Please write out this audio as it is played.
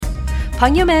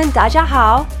朋友们，大家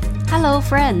好。Hello,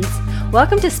 friends.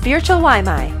 Welcome to Spiritual 外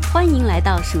卖，欢迎来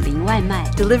到属灵外卖。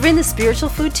Delivering the spiritual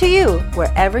food to you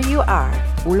wherever you are.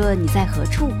 无论你在何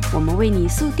处，我们为你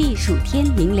速递属天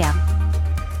灵粮。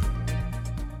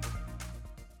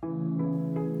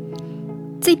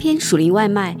这篇属灵外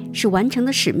卖是完成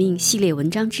的使命系列文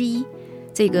章之一。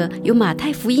这个由马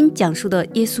太福音讲述的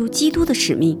耶稣基督的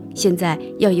使命，现在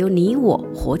要由你我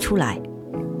活出来。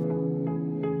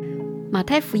马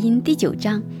太福音第9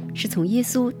章是从耶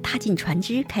稣踏进船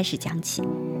只开始讲起。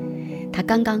他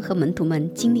刚刚和门徒们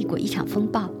经历过一场风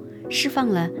暴，释放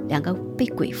了2个被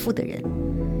鬼附的人，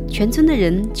全村的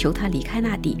人求他离开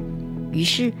那地，于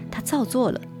是他照做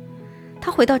了。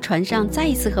他回到船上，再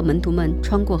一次和门徒们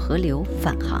穿过河流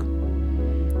返航。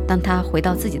当他回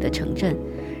到自己的城镇，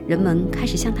人们开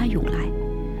始向他涌来。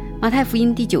马太福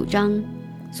音第9章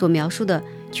所描述的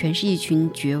全是一群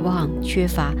绝望、缺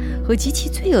乏和极其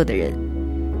罪恶的人。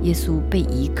耶稣被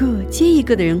一个接一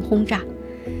个的人轰炸，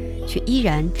却依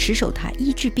然持守他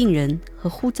医治病人和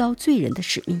呼召罪人的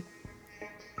使命。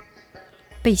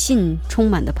被信充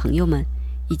满的朋友们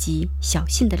以及小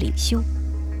信的领袖。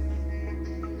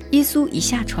耶稣一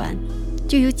下船，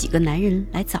就有几个男人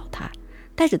来找他，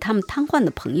带着他们瘫痪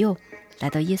的朋友来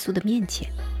到耶稣的面前。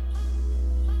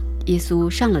耶稣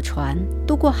上了船，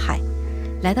渡过海，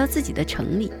来到自己的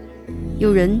城里。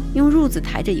有人用褥子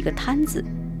抬着一个摊子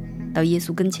到耶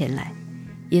稣跟前来。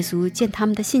耶稣见他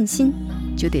们的信心，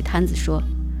就对摊子说：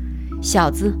小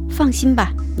子，放心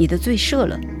吧，你的罪赦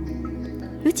了。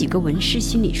有几个文士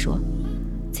心里说：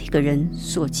这个人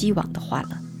说激妄的话了。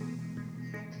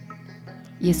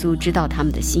耶稣知道他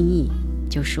们的心意，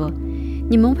就说：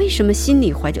你们为什么心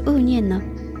里怀着恶念呢？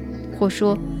或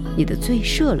说你的罪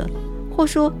赦了，或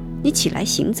说你起来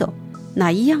行走，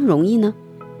哪一样容易呢？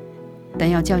但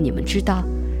要叫你们知道，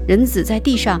人子在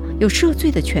地上有赦罪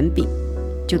的权柄。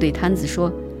就对摊子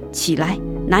说：起来，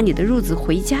拿你的褥子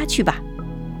回家去吧。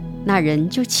那人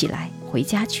就起来回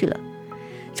家去了。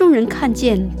众人看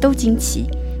见都惊奇，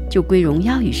就归荣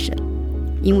耀于神，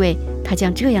因为他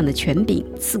将这样的权柄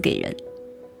赐给人。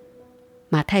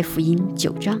马太福音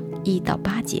9章1到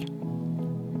8节。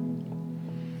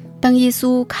当耶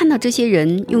稣看到这些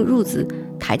人用褥子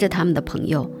抬着他们的朋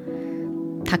友，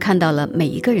他看到了每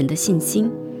一个人的信心，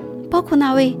包括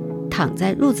那位躺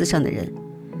在褥子上的人。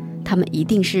他们一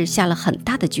定是下了很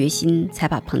大的决心，才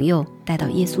把朋友带到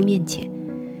耶稣面前。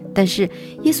但是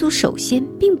耶稣首先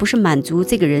并不是满足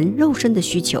这个人肉身的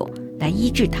需求来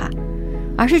医治他，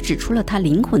而是指出了他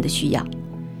灵魂的需要。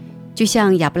就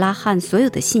像亚伯拉罕所有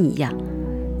的信一样，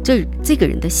这个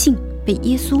人的信被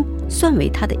耶稣算为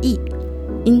他的义，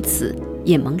因此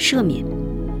也蒙赦免。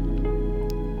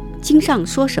经上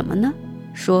说什么呢？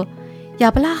说亚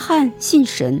伯拉罕信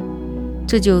神，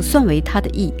这就算为他的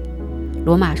义。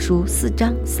罗马书4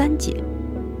章3节。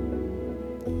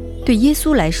对耶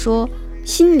稣来说，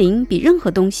心灵比任何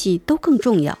东西都更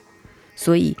重要，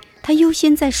所以他优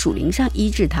先在属灵上医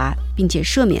治他，并且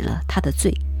赦免了他的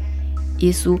罪。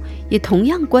耶稣也同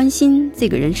样关心这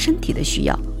个人身体的需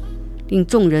要。令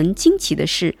众人惊奇的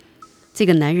是，这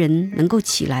个男人能够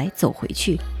起来走回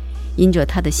去，因着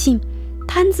他的信，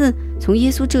摊子从耶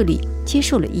稣这里接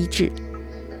受了医治。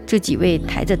这几位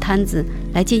抬着摊子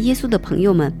来见耶稣的朋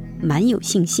友们满有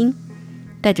信心，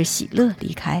带着喜乐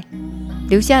离开，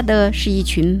留下的是一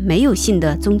群没有信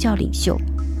的宗教领袖。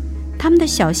他们的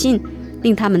小信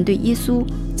令他们对耶稣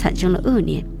产生了恶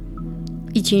念。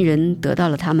一群人得到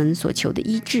了他们所求的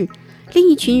医治，另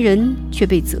一群人却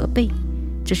被责备。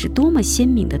这是多么鲜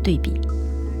明的对比！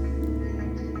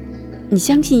你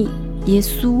相信耶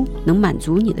稣能满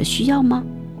足你的需要吗？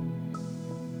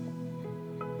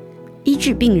医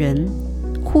治病人，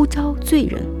呼召罪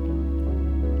人。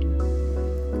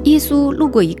耶稣路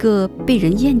过一个被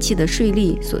人厌弃的税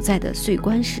吏所在的税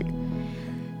关时，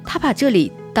他把这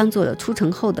里当作了出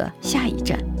城后的下一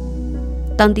站。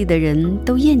当地的人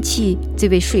都厌弃这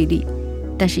位税吏，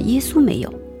但是耶稣没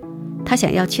有。他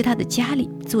想要去他的家里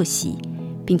坐席，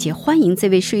并且欢迎这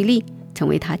位税吏成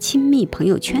为他亲密朋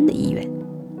友圈的一员。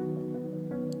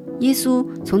耶稣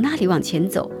从那里往前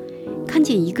走，看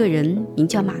见一个人名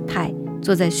叫马太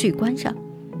坐在税关上，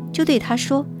就对他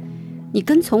说：你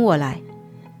跟从我来。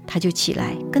他就起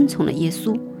来跟从了耶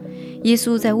稣。耶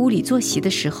稣在屋里坐席的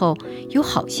时候，有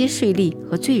好些税吏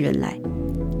和罪人来，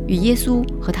与耶稣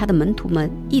和他的门徒们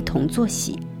一同坐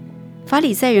席。法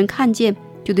利赛人看见，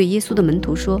就对耶稣的门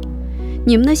徒说：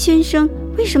你们的先生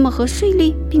为什么和税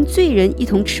吏并罪人一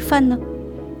同吃饭呢？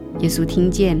耶稣听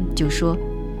见就说：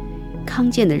康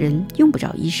健的人用不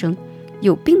着医生，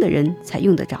有病的人才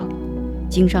用得着。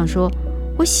经上说：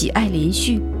我喜爱连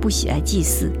续，不喜爱祭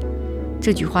祀。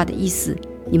这句话的意思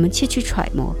你们切去揣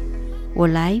摩。我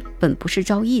来本不是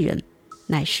招义人，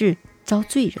乃是招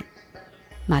罪人。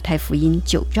马太福音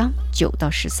9章9到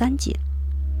13节。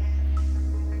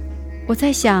我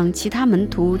在想，其他门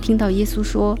徒听到耶稣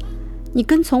说你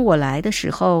跟从我来的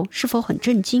时候，是否很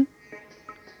震惊？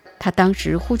他当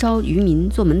时呼召渔民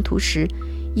做门徒时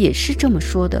也是这么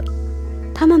说的，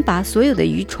他们把所有的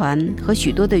渔船和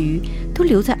许多的鱼都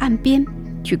留在岸边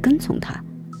去跟从他。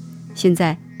现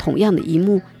在同样的一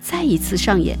幕再一次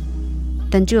上演，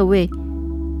但这位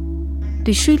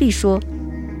对税吏说，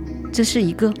这是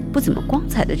一个不怎么光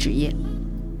彩的职业。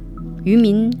渔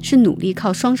民是努力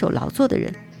靠双手劳作的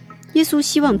人，耶稣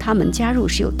希望他们加入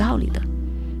是有道理的，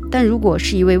但如果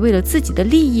是一位为了自己的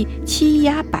利益欺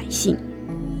压百姓，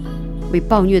为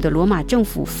暴虐的罗马政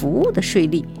府服务的税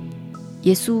吏，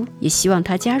耶稣也希望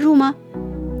他加入吗？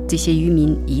这些渔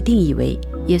民一定以为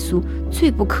耶稣最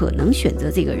不可能选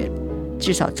择这个人，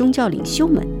至少宗教领袖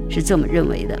们是这么认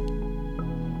为的。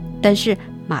但是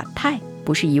马太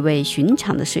不是一位寻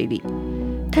常的税吏，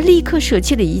他立刻舍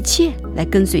弃了一切来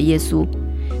跟随耶稣，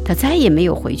他再也没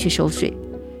有回去收税。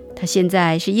他现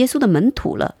在是耶稣的门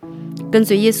徒了，跟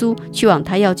随耶稣去往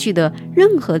他要去的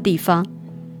任何地方。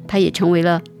他也成为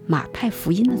了马太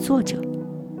福音的作者。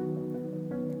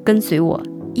跟随我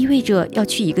意味着要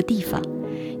去一个地方，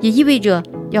也意味着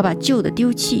要把旧的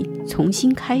丢弃，重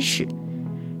新开始。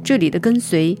这里的跟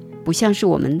随不像是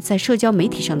我们在社交媒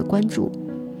体上的关注，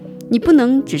你不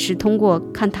能只是通过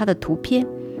看他的图片，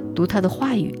读他的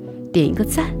话语，点一个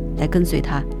赞来跟随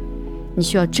他。你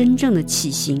需要真正的起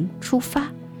行出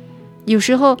发，有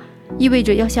时候意味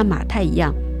着要像马太一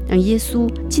样，让耶稣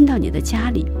进到你的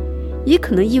家里，也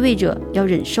可能意味着要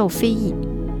忍受非议。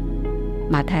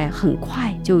马太很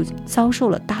快就遭受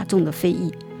了大众的非议，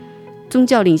宗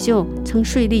教领袖称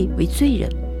税吏为罪人，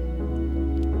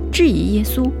质疑耶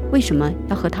稣为什么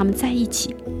要和他们在一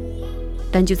起。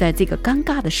但就在这个尴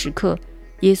尬的时刻，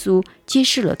耶稣揭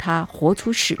示了他活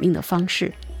出使命的方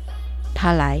式。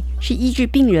他来是医治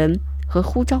病人和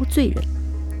呼召罪人，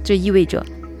这意味着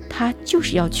他就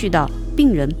是要去到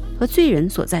病人和罪人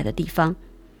所在的地方。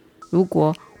如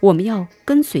果我们要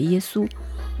跟随耶稣，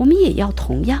我们也要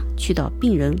同样去到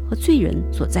病人和罪人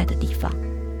所在的地方。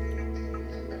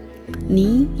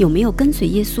你有没有跟随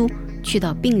耶稣去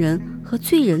到病人和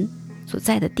罪人所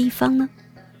在的地方呢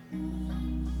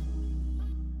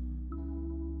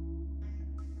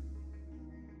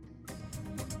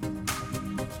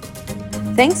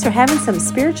？Thanks for having some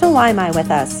spiritual Waimai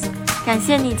with us. 感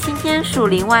谢你今天属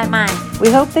灵外卖， We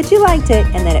hope that you liked it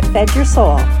and that it fed your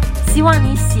soul. 希望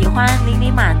你喜欢，灵里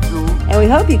满足， And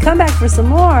we hope you come back for some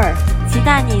more. 期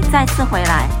待你再次回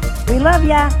来。We love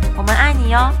ya. 我们爱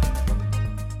你哟。